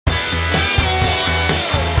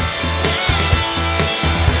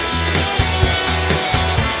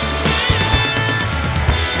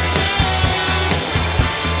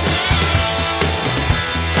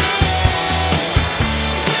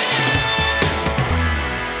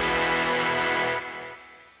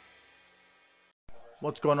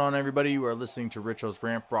What's going on, everybody? You are listening to Richo's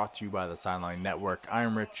Rant, brought to you by the Sideline Network. I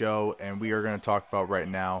am Richo, and we are going to talk about right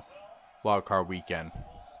now Wild Card Weekend.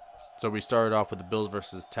 So we started off with the Bills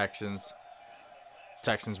versus Texans.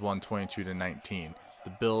 Texans won 22-19. The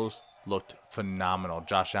Bills looked phenomenal.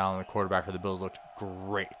 Josh Allen, the quarterback for the Bills, looked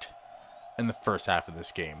great in the first half of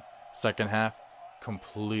this game. Second half,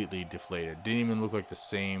 completely deflated. Didn't even look like the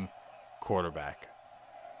same quarterback.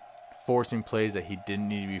 Forcing plays that he didn't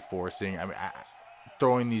need to be forcing.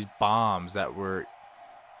 Throwing these bombs that were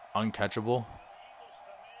uncatchable.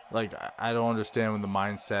 Like, I don't understand the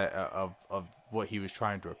mindset of what he was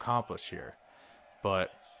trying to accomplish here.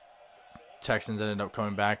 But Texans ended up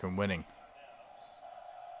coming back and winning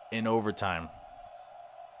in overtime.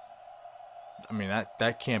 I mean,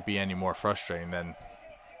 that can't be any more frustrating than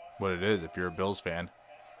what it is if you're a Bills fan.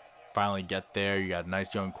 Finally get there, you got a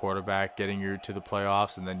nice young quarterback getting you to the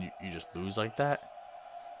playoffs, and then you just lose like that.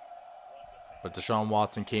 But Deshaun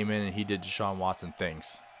Watson came in and he did Deshaun Watson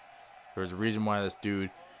things. There was a reason why this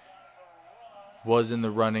dude was in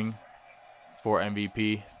the running for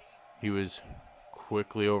MVP. He was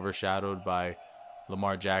quickly overshadowed by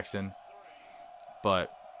Lamar Jackson.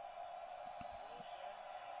 But,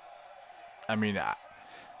 I mean, I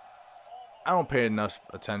don't pay enough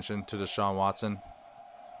attention to Deshaun Watson.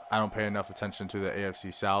 I don't pay enough attention to the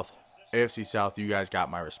AFC South. AFC South, you guys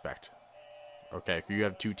got my respect. Okay, you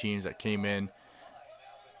have two teams that came in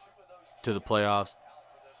to the playoffs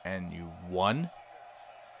and you won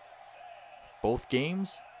both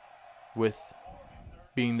games, with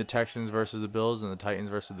being the Texans versus the Bills and the Titans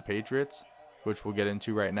versus the Patriots, which we'll get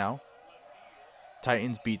into right now.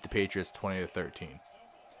 Titans beat the Patriots 20-13.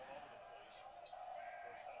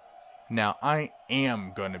 Now, I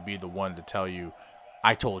am going to be the one to tell you,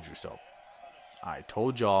 I told you so. I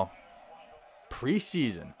told y'all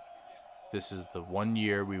preseason, this is the 1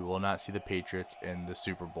 year we will not see the Patriots in the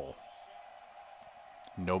Super Bowl.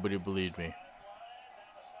 Nobody believed me.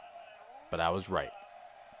 But I was right.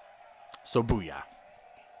 So booyah.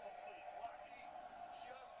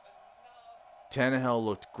 Tannehill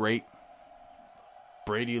looked great.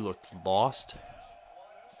 Brady looked lost.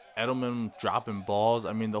 Edelman dropping balls.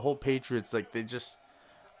 I mean, the whole Patriots, like, they just...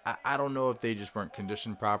 I don't know if they just weren't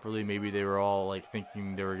conditioned properly. Maybe they were all like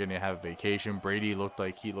thinking they were going to have a vacation. Brady looked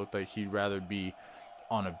like he'd rather be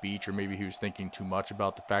on a beach, or maybe he was thinking too much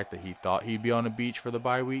about the fact that he thought he'd be on a beach for the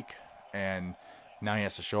bye week, and now he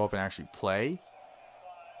has to show up and actually play.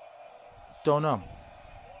 Don't know.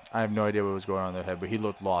 I have no idea what was going on in their head, but he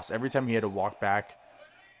looked lost. Every time he had to walk back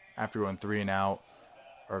after going 3 and out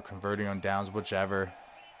or converting on downs, whichever,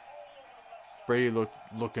 Brady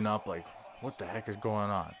looking up like, what the heck is going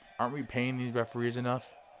on? Aren't we paying these referees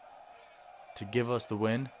enough to give us the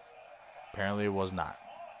win? Apparently it was not.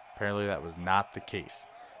 Apparently that was not the case.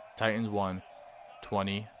 Titans won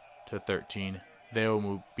 20-13. They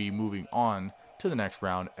will be moving on to the next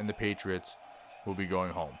round, and the Patriots will be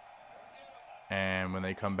going home. And when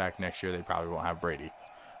they come back next year, they probably won't have Brady.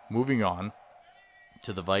 Moving on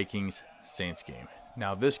to the Vikings-Saints game.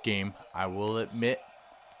 Now this game, I will admit,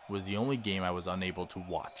 was the only game I was unable to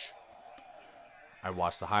watch. I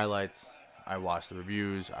watched the highlights, I watched the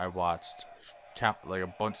reviews, I watched like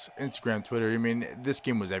a bunch of Instagram, Twitter. I mean, this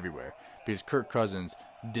game was everywhere because Kirk Cousins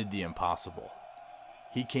did the impossible.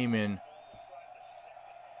 He came in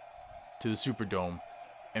to the Superdome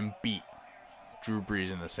and beat Drew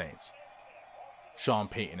Brees and the Saints, Sean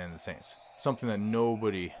Payton and the Saints, something that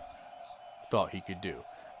nobody thought he could do.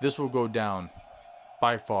 This will go down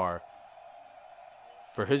by far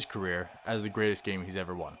for his career as the greatest game he's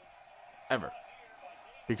ever won. Ever.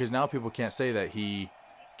 Because now people can't say that he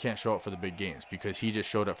can't show up for the big games, because he just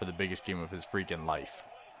showed up for the biggest game of his freaking life.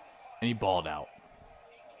 And he balled out.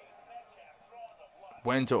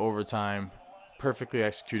 Went to overtime. Perfectly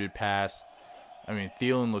executed pass. I mean,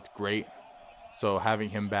 Thielen looked great. So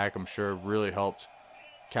having him back, I'm sure, really helped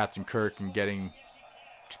Captain Kirk in getting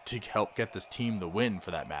to help get this team the win,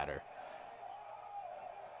 for that matter.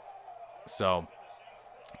 So,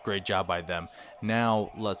 great job by them.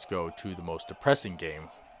 Now, let's go to the most depressing game.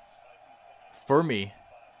 For me,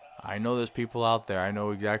 I know there's people out there, I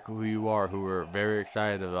know exactly who you are, who are very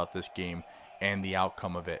excited about this game and the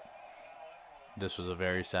outcome of it. This was a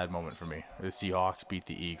very sad moment for me. The Seahawks beat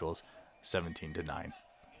the Eagles 17-9.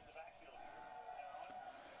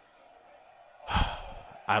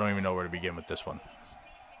 I don't even know where to begin with this one.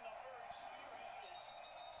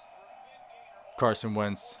 Carson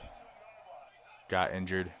Wentz got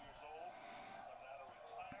injured.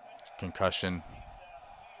 Concussion.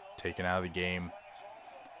 Taken out of the game.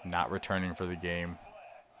 Not returning for the game.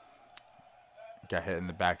 Got hit in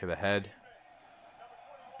the back of the head.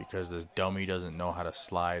 because this dummy doesn't know how to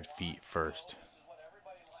slide feet first.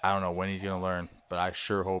 I don't know when he's going to learn, but I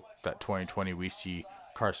sure hope that 2020 we see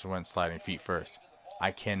Carson Wentz sliding feet first.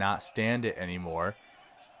 I cannot stand it anymore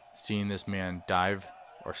seeing this man dive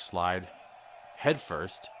or slide head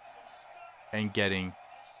first and getting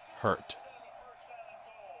hurt.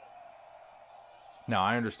 Now,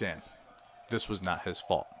 I understand this was not his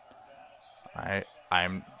fault.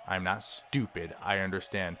 I'm not stupid. I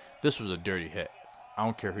understand this was a dirty hit. I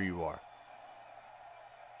don't care who you are.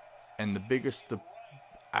 And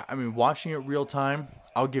watching it real time,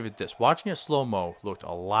 I'll give it this. Watching it slow-mo looked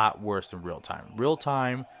a lot worse than real time. Real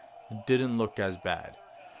time didn't look as bad.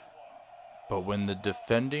 But when the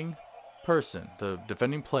defending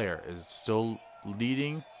player is still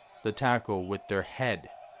leading the tackle with their head,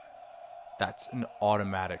 that's an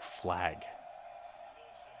automatic flag.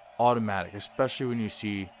 Automatic, especially when you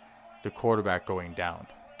see the quarterback going down,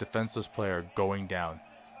 defenseless player going down,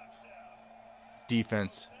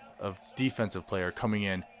 defensive player coming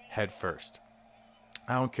in head first.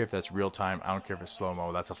 I don't care if that's real time. I don't care if it's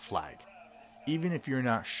slow-mo. That's a flag. Even if you're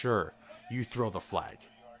not sure, you throw the flag.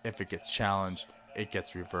 If it gets challenged, it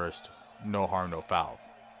gets reversed. No harm, no foul.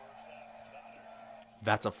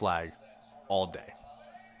 That's a flag all day.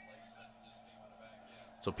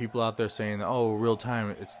 So people out there saying, oh, real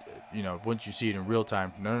time, it's, once you see it in real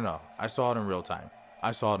time. No. I saw it in real time.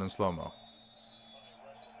 I saw it in slow-mo.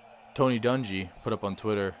 Tony Dungy put up on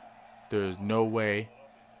Twitter, there's no way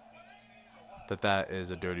that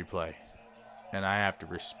is a dirty play. And I have to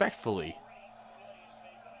respectfully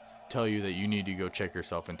tell you that you need to go check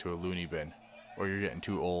yourself into a loony bin, or you're getting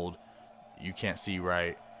too old, you can't see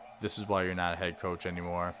right, this is why you're not a head coach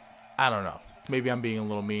anymore. I don't know. Maybe I'm being a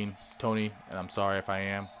little mean, Tony, and I'm sorry if I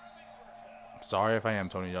am. I'm sorry if I am,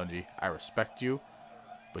 Tony Dungy. I respect you,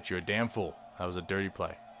 but you're a damn fool. That was a dirty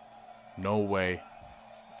play. No way.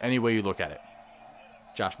 Any way you look at it.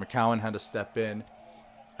 Josh McCown had to step in,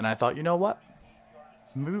 and I thought, you know what?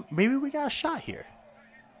 Maybe we got a shot here.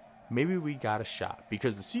 Maybe we got a shot,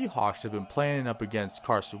 because the Seahawks have been playing up against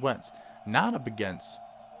Carson Wentz, not up against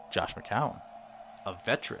Josh McCown, a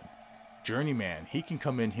veteran, journeyman. He can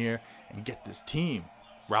come in here and get this team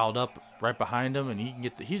riled up right behind him, and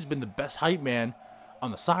he's been the best hype man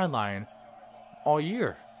on the sideline all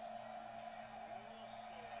year.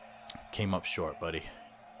 Came up short, buddy.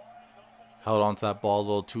 Held on to that ball a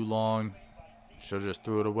little too long. Should have just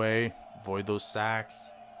threw it away. Avoid those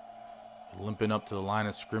sacks. Limping up to the line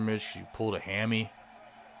of scrimmage, she pulled a hammy.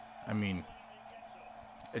 I mean,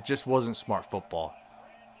 it just wasn't smart football.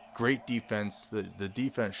 Great defense. The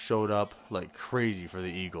defense showed up like crazy for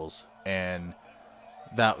the Eagles, and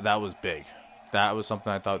that was big. That was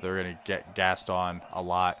something I thought they were going to get gassed on a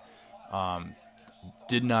lot.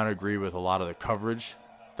 Did not agree with a lot of the coverage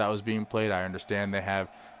that was being played. I understand they have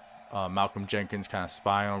Malcolm Jenkins kind of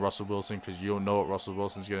spying on Russell Wilson because you don't know what Russell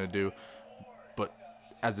Wilson's going to do. But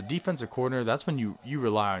as a defensive coordinator, that's when you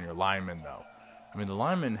rely on your linemen, though. I mean, the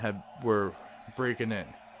linemen were breaking in.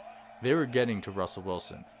 They were getting to Russell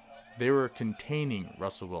Wilson. They were containing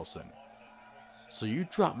Russell Wilson. So you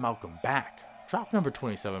drop Malcolm back. Drop number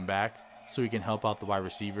 27 back so he can help out the wide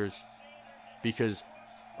receivers. Because,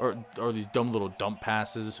 or these dumb little dump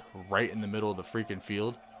passes right in the middle of the freaking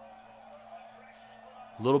field.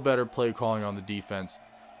 A little better play calling on the defense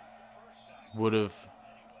would have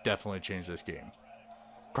definitely changed this game.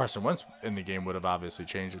 Carson Wentz in the game would have obviously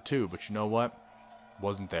changed it too, but you know what?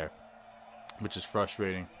 Wasn't there, which is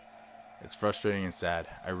frustrating. It's frustrating and sad.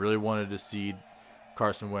 I really wanted to see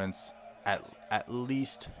Carson Wentz at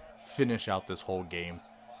least finish out this whole game.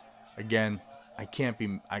 Again,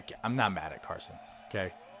 I'm not mad at Carson,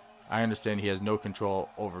 okay? I understand he has no control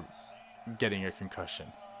over getting a concussion.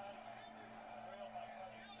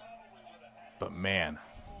 But man,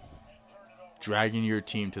 dragging your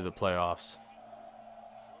team to the playoffs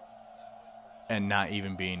and not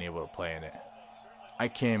even being able to play in it. I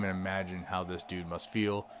can't even imagine how this dude must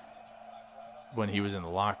feel when he was in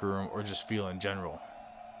the locker room, or just feel in general.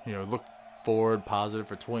 Look forward, positive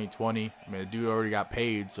for 2020. I mean, the dude already got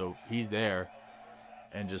paid, so he's there.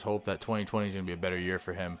 And just hope that 2020 is going to be a better year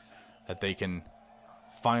for him, that they can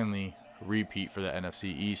finally repeat for the NFC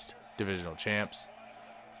East divisional champs.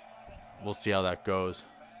 We'll see how that goes.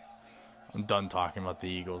 I'm done talking about the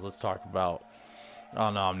Eagles. Let's talk about... Oh,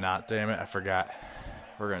 no, I'm not. Damn it, I forgot.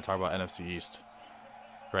 We're going to talk about NFC East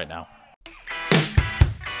right now.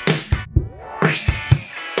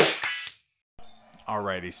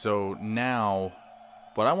 Alrighty, so now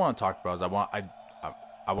what I want to talk about is I want to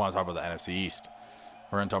talk about the NFC East.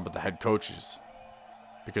 We're going to talk about the head coaches,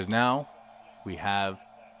 because now we have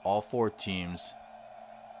all four teams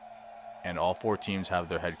and all 4 teams have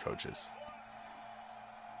their head coaches.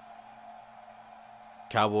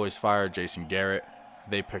 Cowboys fired Jason Garrett.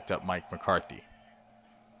 They picked up Mike McCarthy.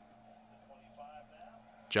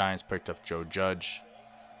 Giants picked up Joe Judge.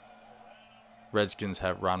 Redskins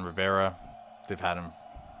have Ron Rivera. They've had him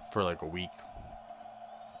for like a week.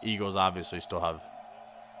 Eagles obviously still have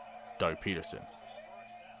Doug Peterson.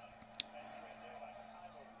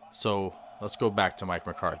 So let's go back to Mike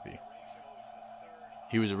McCarthy.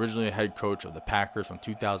 He was originally a head coach of the Packers from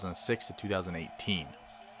 2006 to 2018.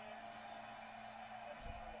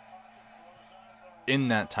 In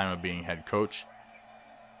that time of being head coach,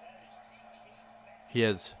 he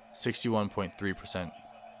has 61.3%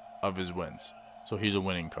 of his wins. So he's a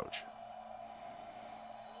winning coach.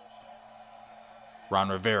 Ron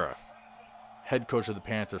Rivera, head coach of the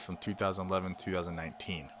Panthers from 2011 to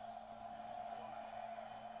 2019.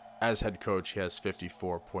 As head coach, he has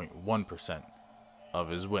 54.1% of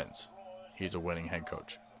his wins. He's a winning head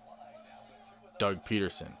coach. Doug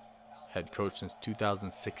Peterson, head coach since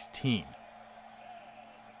 2016.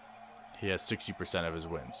 He has 60% of his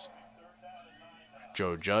wins.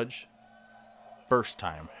 Joe Judge, first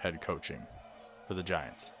time head coaching for the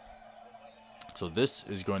Giants. So this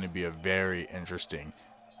is going to be a very interesting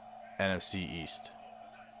NFC East,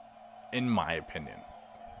 in my opinion.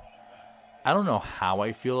 I don't know how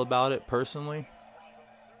I feel about it personally.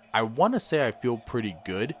 I want to say I feel pretty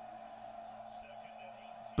good,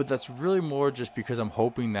 but that's really more just because I'm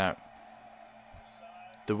hoping that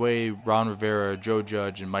the way Ron Rivera, Joe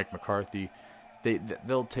Judge, and Mike McCarthy,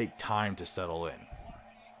 they'll take time to settle in.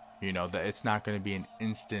 You know, that it's not going to be an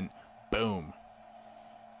instant boom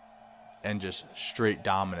and just straight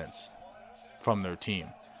dominance from their team.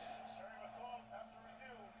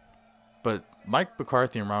 But Mike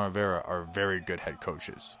McCarthy and Ron Rivera are very good head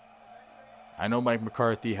coaches. I know Mike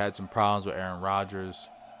McCarthy had some problems with Aaron Rodgers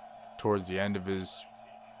towards the end of his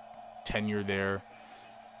tenure there.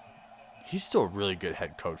 He's still a really good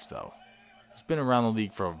head coach, though. He's been around the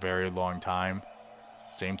league for a very long time.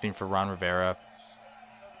 Same thing for Ron Rivera.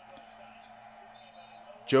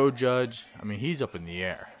 Joe Judge, I mean, he's up in the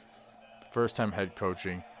air. First time head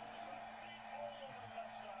coaching.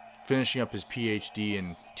 Finishing up his PhD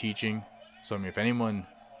in teaching. So, I mean, if anyone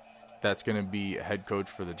that's going to be a head coach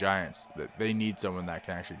for the Giants, that they need someone that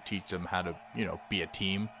can actually teach them how to, be a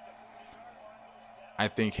team. I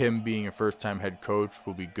think him being a first-time head coach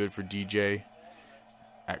will be good for DJ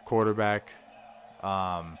at quarterback.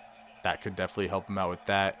 That could definitely help him out with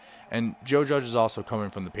that. And Joe Judge is also coming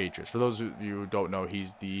from the Patriots. For those of you who don't know,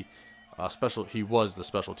 he's the he was the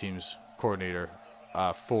special teams coordinator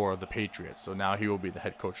for the Patriots. So now he will be the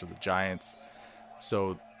head coach of the Giants.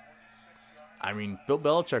 So, I mean, Bill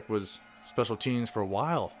Belichick was special teams for a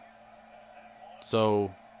while.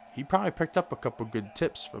 So he probably picked up a couple good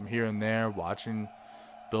tips from here and there watching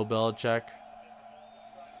Bill Belichick.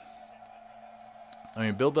 I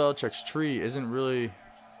mean, Bill Belichick's tree isn't really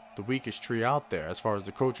the weakest tree out there as far as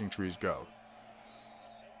the coaching trees go.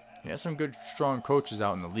 He has some good, strong coaches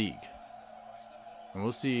out in the league. And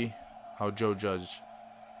we'll see how Joe Judge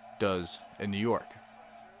does in New York.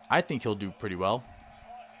 I think he'll do pretty well.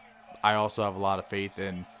 I also have a lot of faith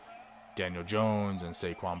in Daniel Jones and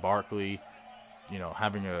Saquon Barkley.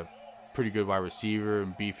 Having a pretty good wide receiver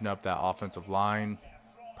and beefing up that offensive line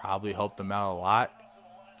probably helped them out a lot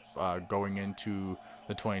going into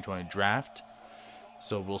the 2020 draft.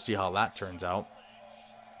 So we'll see how that turns out.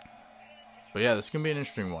 But yeah, this is going to be an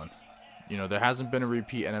interesting one. There hasn't been a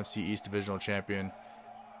repeat NFC East divisional champion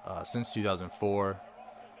since 2004.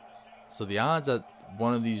 So the odds that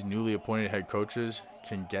one of these newly appointed head coaches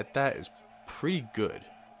can get that is pretty good.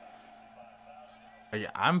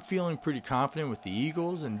 I'm feeling pretty confident with the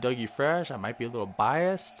Eagles and Dougie Fresh. I might be a little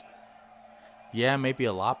biased. Yeah, maybe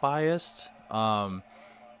a lot biased. But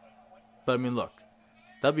I mean, look,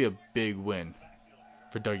 that'd be a big win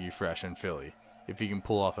for Dougie Fresh in Philly if he can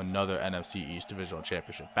pull off another NFC East divisional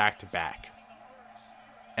championship back-to-back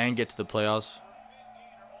and get to the playoffs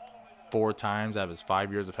 4 times out of his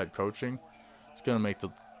 5 years of head coaching. It's going to make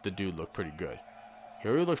the dude look pretty good. He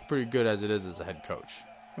already looks pretty good as it is as a head coach.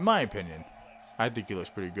 In my opinion, I think he looks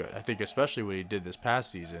pretty good. I think especially what he did this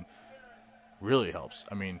past season really helps.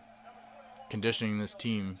 I mean, conditioning this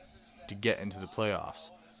team to get into the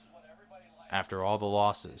playoffs after all the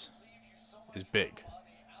losses is big.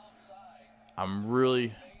 I'm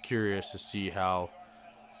really curious to see how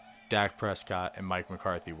Dak Prescott and Mike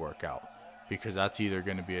McCarthy work out, because that's either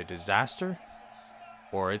going to be a disaster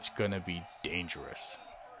or it's going to be dangerous.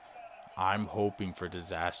 I'm hoping for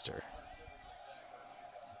disaster.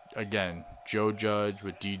 Again, Joe Judge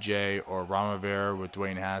with DJ or Ron Rivera with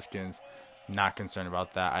Dwayne Haskins, Not concerned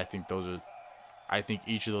about that. I think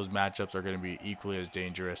each of those matchups are going to be equally as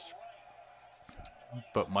dangerous.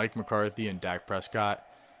 But Mike McCarthy and Dak Prescott,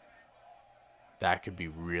 that could be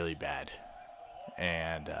really bad.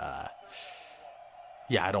 And, I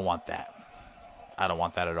don't want that. I don't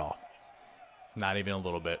want that at all. Not even a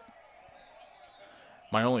little bit.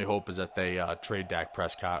 My only hope is that they trade Dak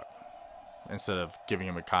Prescott instead of giving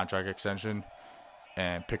him a contract extension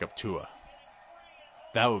and pick up Tua.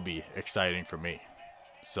 That would be exciting for me.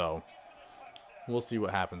 So, we'll see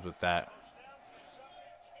what happens with that.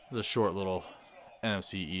 It was a short little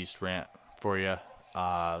NFC East rant for you.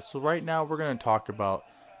 So right now we're going to talk about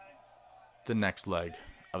the next leg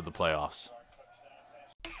of the playoffs.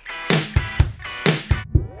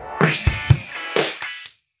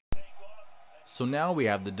 So now we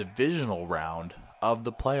have the divisional round of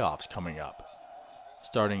the playoffs coming up,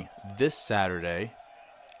 starting this Saturday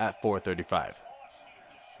at 4:35.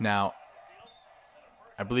 Now,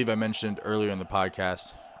 I believe I mentioned earlier in the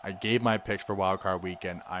podcast, I gave my picks for Wildcard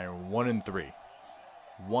Weekend. I am 1-3.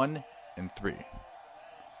 1-3. I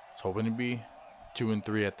was hoping to be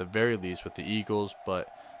 2-3 at the very least with the Eagles, but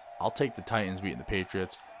I'll take the Titans beating the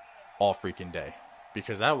Patriots all freaking day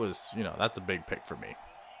because that's a big pick for me.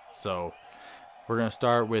 So we're going to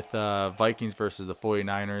start with Vikings versus the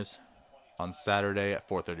 49ers on Saturday at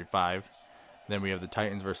 4:35. Then we have the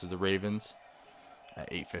Titans versus the Ravens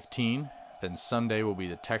at 8:15. Then Sunday will be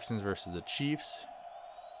the Texans versus the Chiefs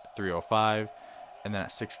at 3:05. And then at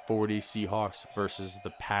 6:40, Seahawks versus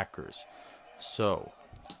the Packers. So,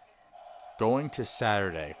 going to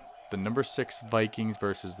Saturday, the number 6 Vikings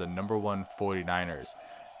versus the number 1 49ers.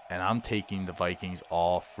 And I'm taking the Vikings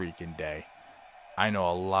all freaking day. I know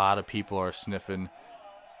a lot of people are sniffing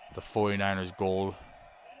the 49ers gold.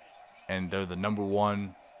 And they're the number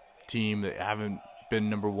 1 team that haven't been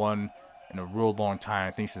number 1 in a real long time.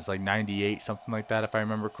 I think since like 98, something like that, if I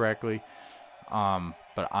remember correctly.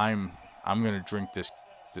 But I'm going to drink this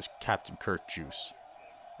Captain Kirk juice.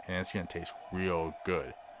 And it's going to taste real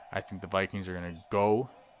good. I think the Vikings are going to go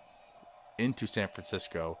into San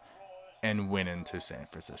Francisco and win into San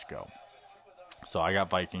Francisco. So I got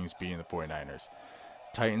Vikings beating the 49ers.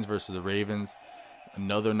 Titans versus the Ravens.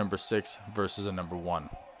 Another number 6 versus a number 1.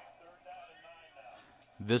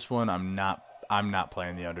 This one I'm not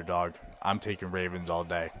playing the underdog. I'm taking Ravens all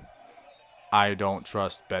day. I don't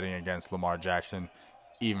trust betting against Lamar Jackson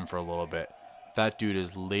even for a little bit. That dude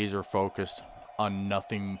is laser focused on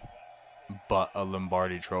nothing but a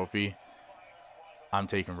Lombardi trophy. I'm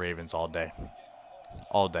taking Ravens all day.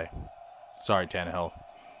 All day. Sorry, Tannehill.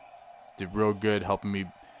 Did real good helping me,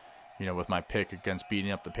 with my pick against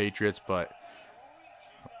beating up the Patriots, but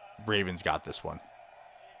Ravens got this one.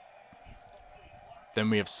 Then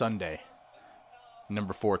we have Sunday.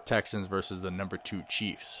 Number 4 Texans versus the number 2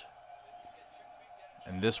 Chiefs.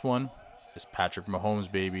 And this one is Patrick Mahomes,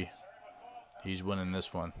 baby. He's winning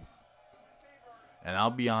this one. And I'll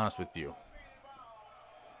be honest with you.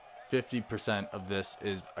 50% of this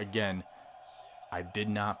is, again, I did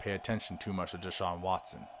not pay attention too much to Deshaun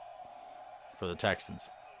Watson for the Texans.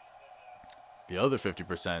 The other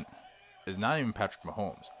 50% is not even Patrick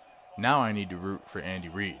Mahomes. Now I need to root for Andy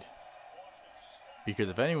Reid. Because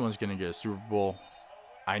if anyone's going to get a Super Bowl,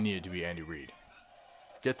 I need it to be Andy Reid.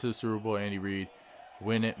 Get to the Super Bowl, Andy Reid.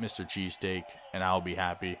 Win it, Mr. Cheesesteak, and I'll be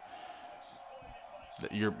happy.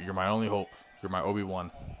 You're my only hope. You're my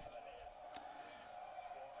Obi-Wan.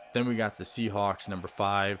 Then we got the Seahawks, number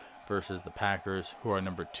 5, versus the Packers, who are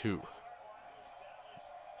number 2.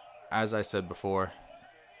 As I said before,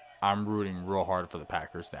 I'm rooting real hard for the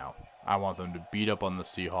Packers now. I want them to beat up on the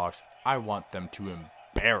Seahawks. I want them to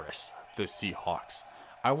embarrass the Seahawks.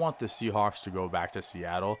 I want the Seahawks to go back to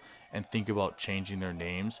Seattle and think about changing their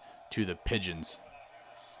names to the Pigeons.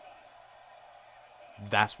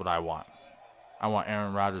 That's what I want. I want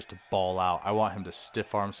Aaron Rodgers to ball out. I want him to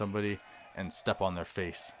stiff arm somebody and step on their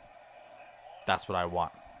face. That's what I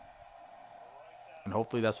want. And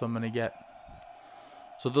hopefully that's what I'm going to get.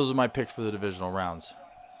 So those are my picks for the divisional rounds.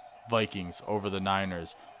 Vikings over the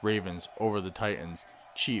Niners. Ravens over the Titans.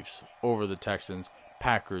 Chiefs over the Texans.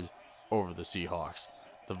 Packers over the Seahawks.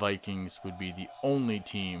 The Vikings would be the only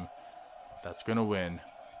team that's going to win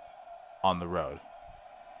on the road.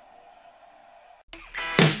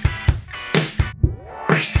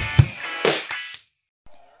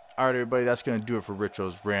 All right, everybody, that's going to do it for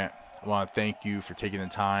Richo's Rant. I want to thank you for taking the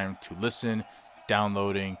time to listen,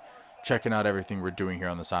 downloading, checking out everything we're doing here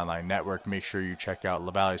on the Sideline Network. Make sure you check out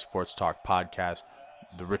La Valley Sports Talk podcast,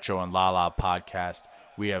 the Richo and Lala podcast.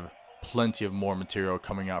 We have plenty of more material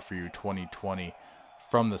coming out for you 2020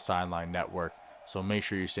 from the Sideline Network, so make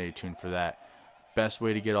sure you stay tuned for that. Best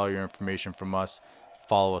way to get all your information from us,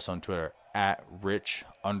 follow us on Twitter at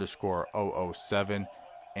rich_007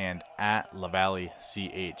 and at Lavalley,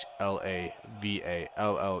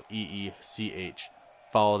 CHLAVALLEECH.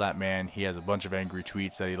 Follow that man. He has a bunch of angry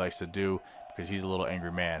tweets that he likes to do because he's a little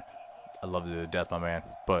angry man. I love you to death, my man,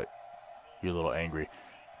 but you're a little angry.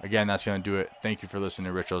 Again, that's going to do it. Thank you for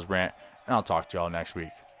listening to Richo's Rant, and I'll talk to y'all next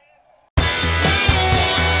week.